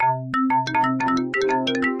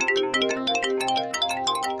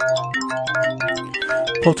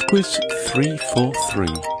PodQuiz 343.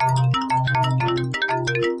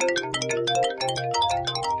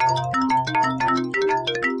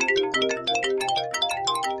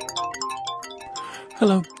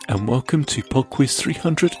 Hello and welcome to PodQuiz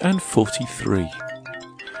 343.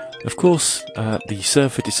 Of course, the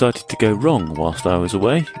server decided to go wrong whilst I was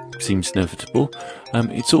away. Seems inevitable.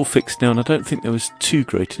 It's all fixed now and I don't think there was too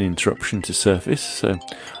great an interruption to service, so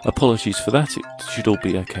apologies for that. It should all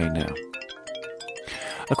be okay now.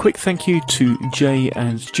 A quick thank you to Jay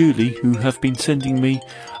and Julie, who have been sending me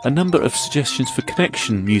a number of suggestions for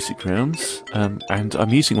connection music rounds, and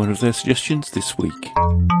I'm using one of their suggestions this week.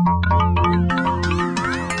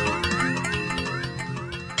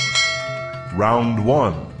 Round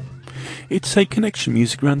 1. It's a connection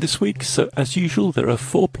music round this week, so as usual there are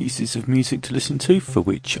 4 pieces of music to listen to for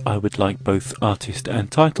which I would like both artist and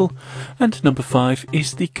title, and number 5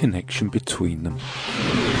 is the connection between them.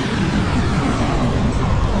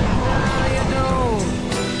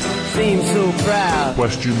 Seem so proud.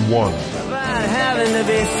 Question 1. About having to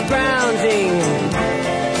be scrounging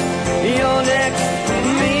your next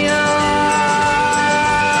meal.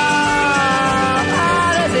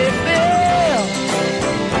 How does it feel?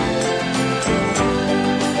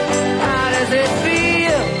 How does it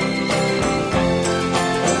feel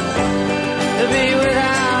to be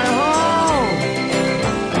without a home?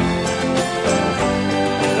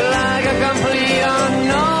 Like a complete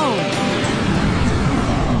unknown.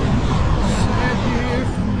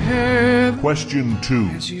 Question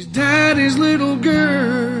 2. She's daddy's little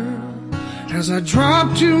girl. As I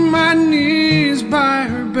drop to my knees by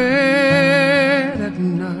her bed at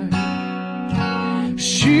night,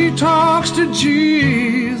 she talks to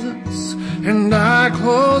Jesus, and I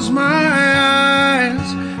close my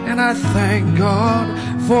eyes, and I thank God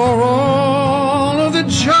for all of the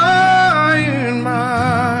joy in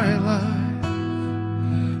my life.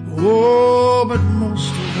 Oh, but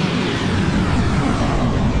most of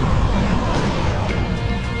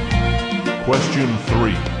Question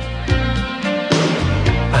 3.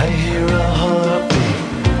 I hear a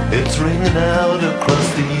heartbeat, it's ringing out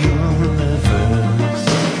across the universe.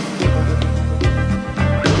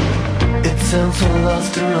 It sounds so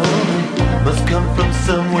lost and lonely, must come from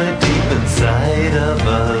somewhere deep inside of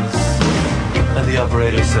us. And the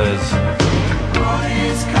operator says, what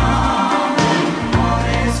is calm and what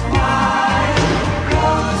is quiet?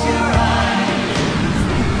 Close your eyes.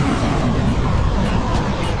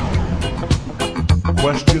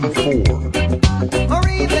 Question 4. Or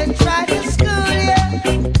even try to school you.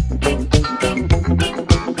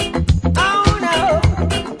 Oh no.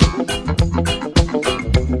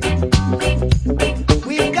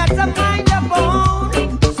 We've got to find a bone,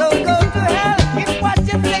 so go to hell if what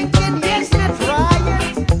you're thinking, yes, that's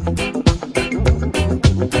right.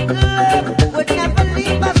 Love would never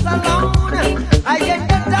leave us alone. I in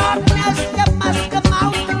the darkness, you must come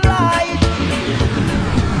out the light.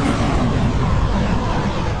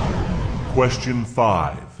 Question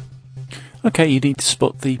 5. Okay, you need to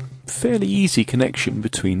spot the fairly easy connection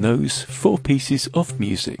between those 4 pieces of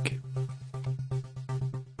music.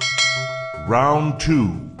 Round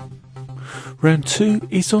 2. Round 2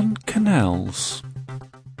 is on canals.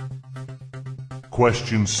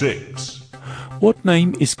 Question 6. What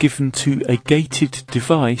name is given to a gated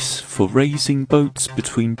device for raising boats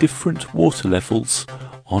between different water levels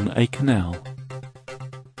on a canal?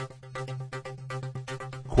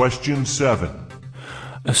 Question 7.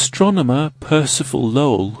 Astronomer Percival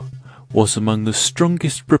Lowell was among the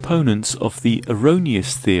strongest proponents of the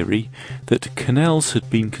erroneous theory that canals had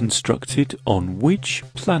been constructed on which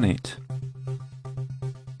planet?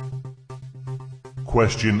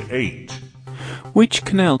 Question 8. Which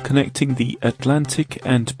canal connecting the Atlantic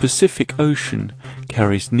and Pacific Ocean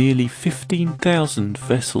carries nearly 15,000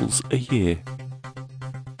 vessels a year?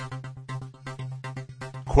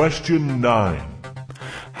 Question 9.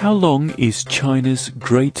 How long is China's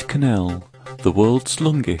Great Canal, the world's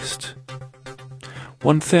longest?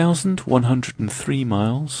 1,103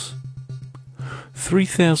 miles,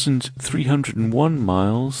 3,301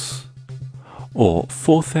 miles, or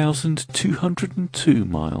 4,202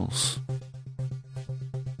 miles?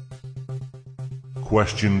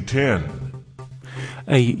 Question 10.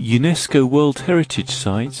 A UNESCO World Heritage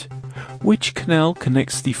Site, which canal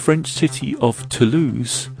connects the French city of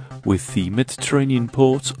Toulouse with the Mediterranean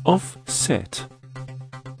port of Sète?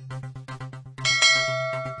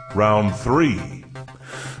 Round 3.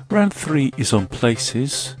 Round 3 is on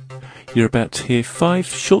places. You're about to hear 5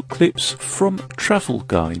 short clips from travel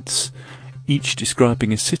guides, each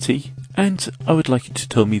describing a city, and I would like you to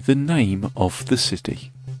tell me the name of the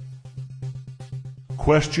city.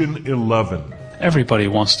 Question 11. Everybody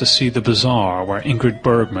wants to see the bazaar where Ingrid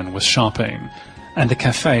Bergman was shopping, and the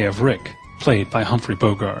cafe of Rick, played by Humphrey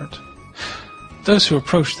Bogart. Those who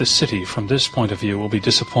approach the city from this point of view will be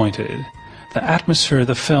disappointed. The atmosphere of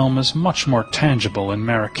the film is much more tangible in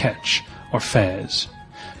Marrakech or Fez.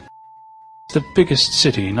 It's the biggest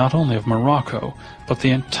city not only of Morocco, but the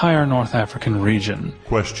entire North African region.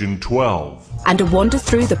 Question 12. And a wander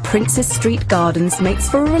through the Princes Street Gardens makes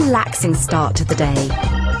for a relaxing start to the day.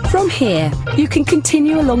 From here, you can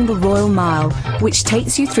continue along the Royal Mile, which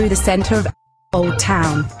takes you through the centre of Old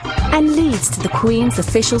Town and leads to the Queen's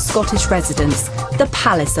official Scottish residence, the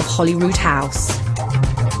Palace of Holyrood House.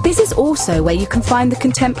 This is also where you can find the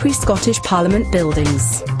contemporary Scottish Parliament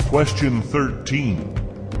buildings. Question 13.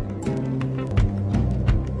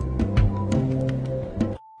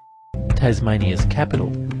 Tasmania's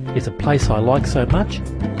capital is a place I like so much,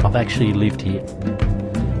 I've actually lived here.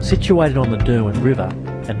 Situated on the Derwent River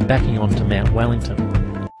and backing onto Mount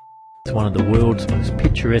Wellington, it's one of the world's most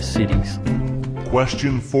picturesque cities.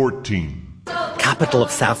 Question 14. Capital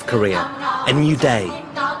of South Korea, a new day,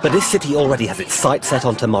 but this city already has its sights set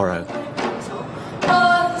on tomorrow.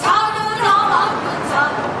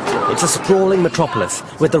 It's a sprawling metropolis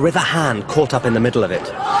with the River Han caught up in the middle of it.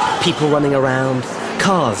 People running around,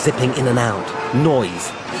 cars zipping in and out,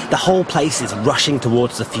 noise. The whole place is rushing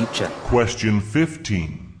towards the future. Question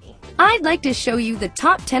 15. I'd like to show you the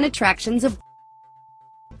top 10 attractions of...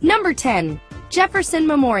 Number 10. Jefferson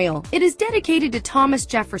Memorial. It is dedicated to Thomas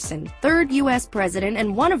Jefferson, 3rd U.S. President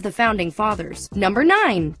and one of the Founding Fathers. Number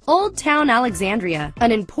 9. Old Town Alexandria,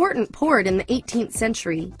 an important port in the 18th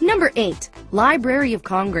century. Number 8. Library of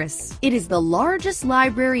Congress. It is the largest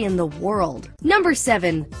library in the world. Number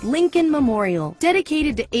 7. Lincoln Memorial,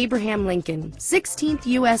 dedicated to Abraham Lincoln, 16th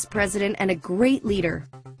U.S. President and a great leader.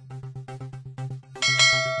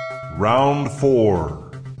 Round 4.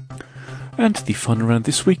 And the fun round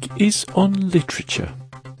this week is on literature.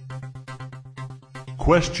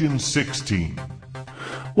 Question 16.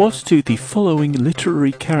 What do the following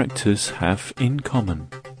literary characters have in common?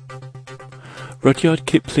 Rudyard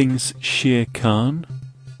Kipling's Shere Khan,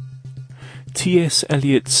 T.S.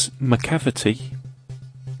 Eliot's Macavity,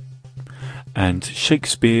 and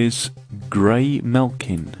Shakespeare's Grey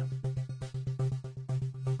Malkin.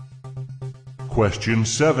 Question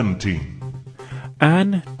 17.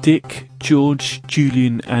 Anne, Dick, George,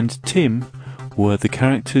 Julian and Tim were the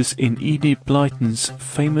characters in Enid Blyton's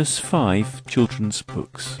famous 5 children's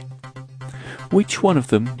books. Which one of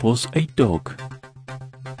them was a dog?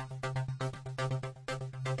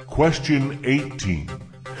 Question 18.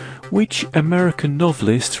 Which American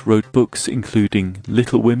novelist wrote books including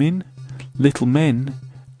Little Women, Little Men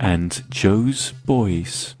and Joe's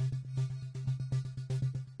Boys?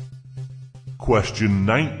 Question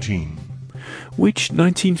 19. Which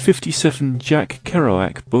 1957 Jack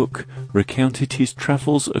Kerouac book recounted his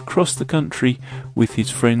travels across the country with his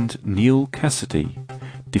friend Neil Cassidy,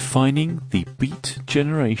 defining the Beat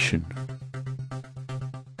Generation?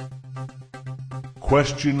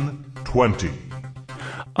 Question 20.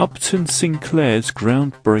 Upton Sinclair's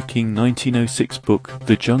groundbreaking 1906 book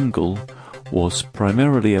The Jungle was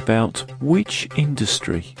primarily about which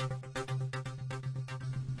industry?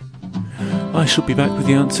 I shall be back with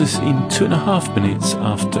the answers in 2.5 minutes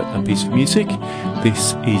after a piece of music.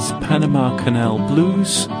 This is Panama Canal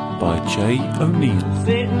Blues by Jay O'Neill.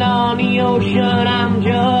 Sitting on the ocean, I'm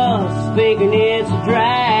just thinking it's a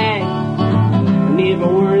drag. And if my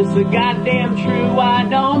words are goddamn true,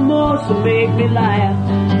 I'd almost make me laugh.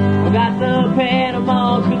 I got the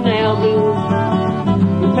Panama Canal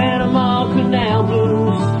Blues, the Panama Canal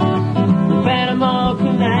Blues, the Panama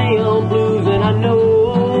Canal Blues, and I know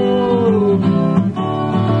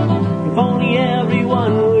if only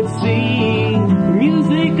everyone would see the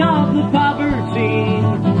music of the poverty,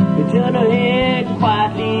 they turn ahead and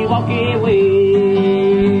quietly walk away.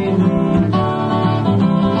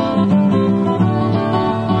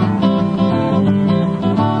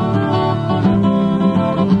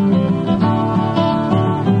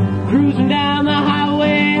 Cruising down the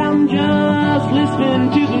highway, I'm just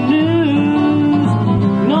listening to the news.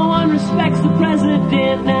 No one respects the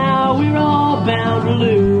president now, we're all bound to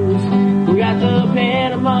lose. We got the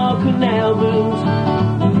Panama Canal Blues,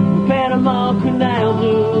 the Panama Canal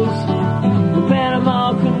Blues, the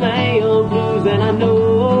Panama Canal Blues, and I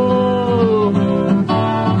know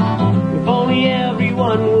if only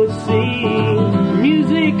everyone would see the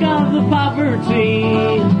music of the poverty,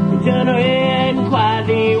 we turn our head and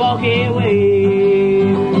quietly walk away.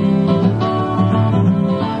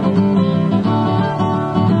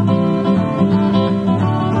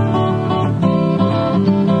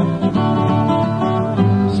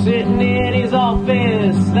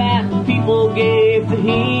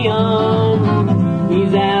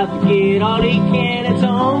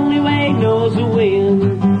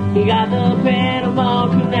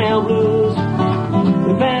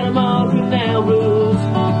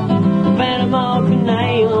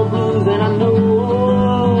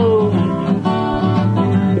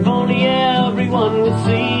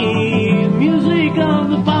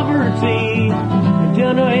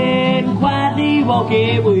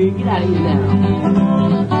 Okay, well, get out of here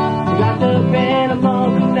now. We got the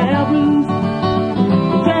Panama Canal Blues. The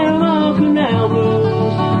Panama Canal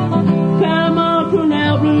Blues. Panama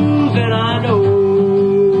Canal Blues, and I know.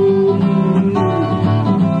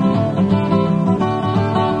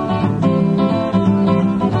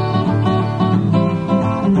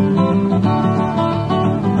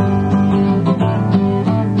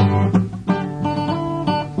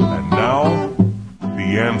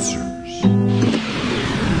 Answers.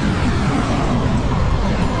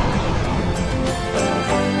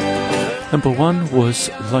 Number 1 was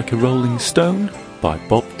Like a Rolling Stone by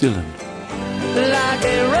Bob Dylan. Like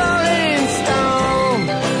a rolling stone.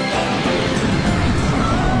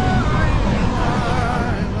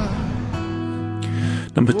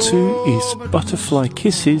 Number 2 is Butterfly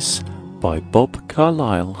Kisses by Bob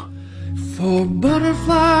Carlyle. For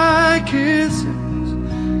butterfly kisses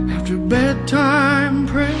after bedtime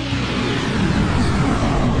prayer.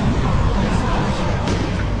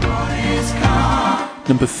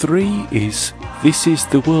 Number 3 is This Is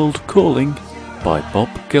the World Calling by Bob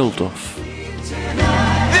Geldof.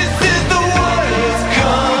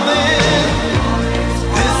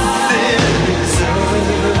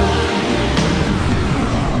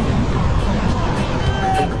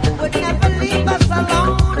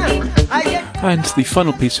 And the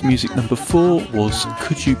final piece of music, number 4, was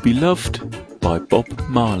Could You Be Loved by Bob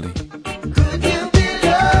Marley.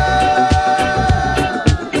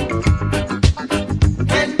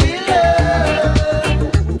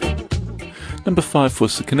 Number 5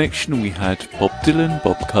 was The Connection. We had Bob Dylan,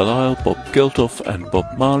 Bob Carlyle, Bob Geldof and Bob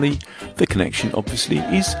Marley. The connection obviously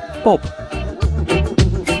is Bob.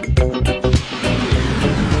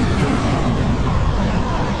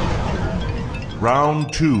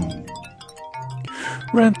 Round 2.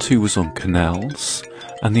 Round 2 was on canals,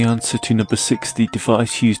 and the answer to number 6, the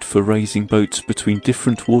device used for raising boats between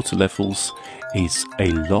different water levels, is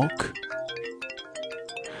a lock.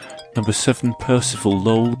 Number 7, Percival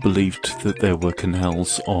Lowell believed that there were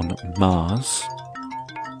canals on Mars.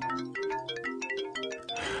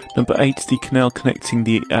 Number 8, the canal connecting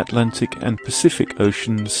the Atlantic and Pacific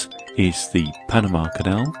Oceans is the Panama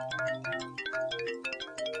Canal.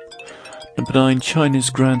 Number 9, China's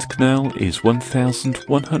Grand Canal is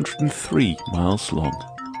 1,103 miles long.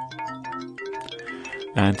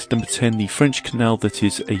 And number 10, the French canal that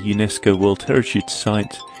is a UNESCO World Heritage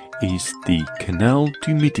Site is the Canal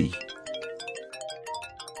du Midi.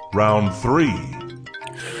 Round 3.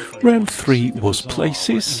 Round 3 was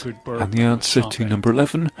places, and the answer to number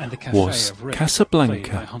 11 was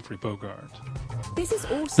Casablanca.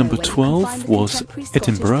 Number 12 was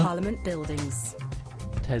Edinburgh.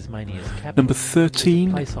 Tasmania's capital. Number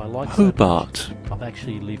 13, Hobart. So I've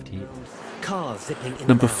actually lived here. Cars zipping in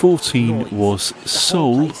Number and out. 14 Noise. was The whole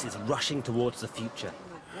Seoul. place is rushing towards the future.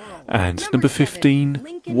 And number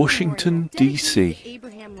 15, Washington, D.C.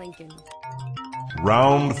 Abraham Lincoln.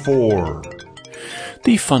 Round 4.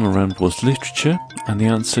 The final round was literature, and the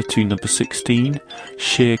answer to number 16,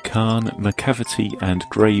 Shere Khan, McCavity and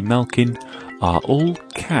Grey Malkin are all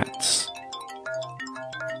cats.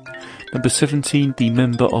 Number 17, the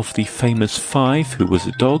member of the famous Five who was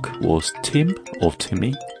a dog was Tim or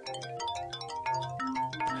Timmy.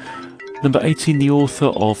 Number 18, the author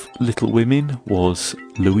of Little Women was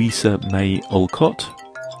Louisa May Alcott.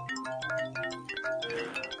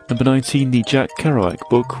 Number 19, the Jack Kerouac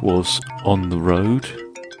book was On the Road.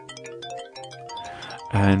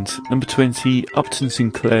 And number 20, Upton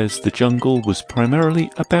Sinclair's The Jungle was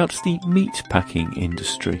primarily about the meat packing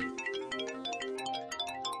industry.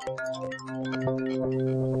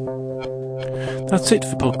 That's it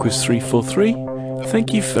for PodQuiz 343.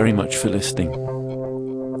 Thank you very much for listening.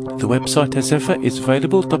 The website, as ever, is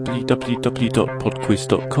available,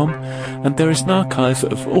 www.podquiz.com, and there is an archive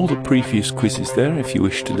of all the previous quizzes there if you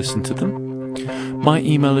wish to listen to them. My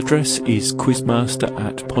email address is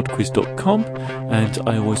quizmaster@podquiz.com, and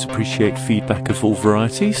I always appreciate feedback of all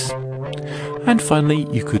varieties. And finally,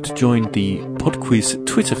 you could join the PodQuiz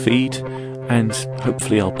Twitter feed, and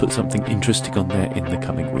hopefully I'll put something interesting on there in the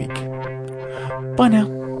coming week. Bye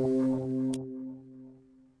now.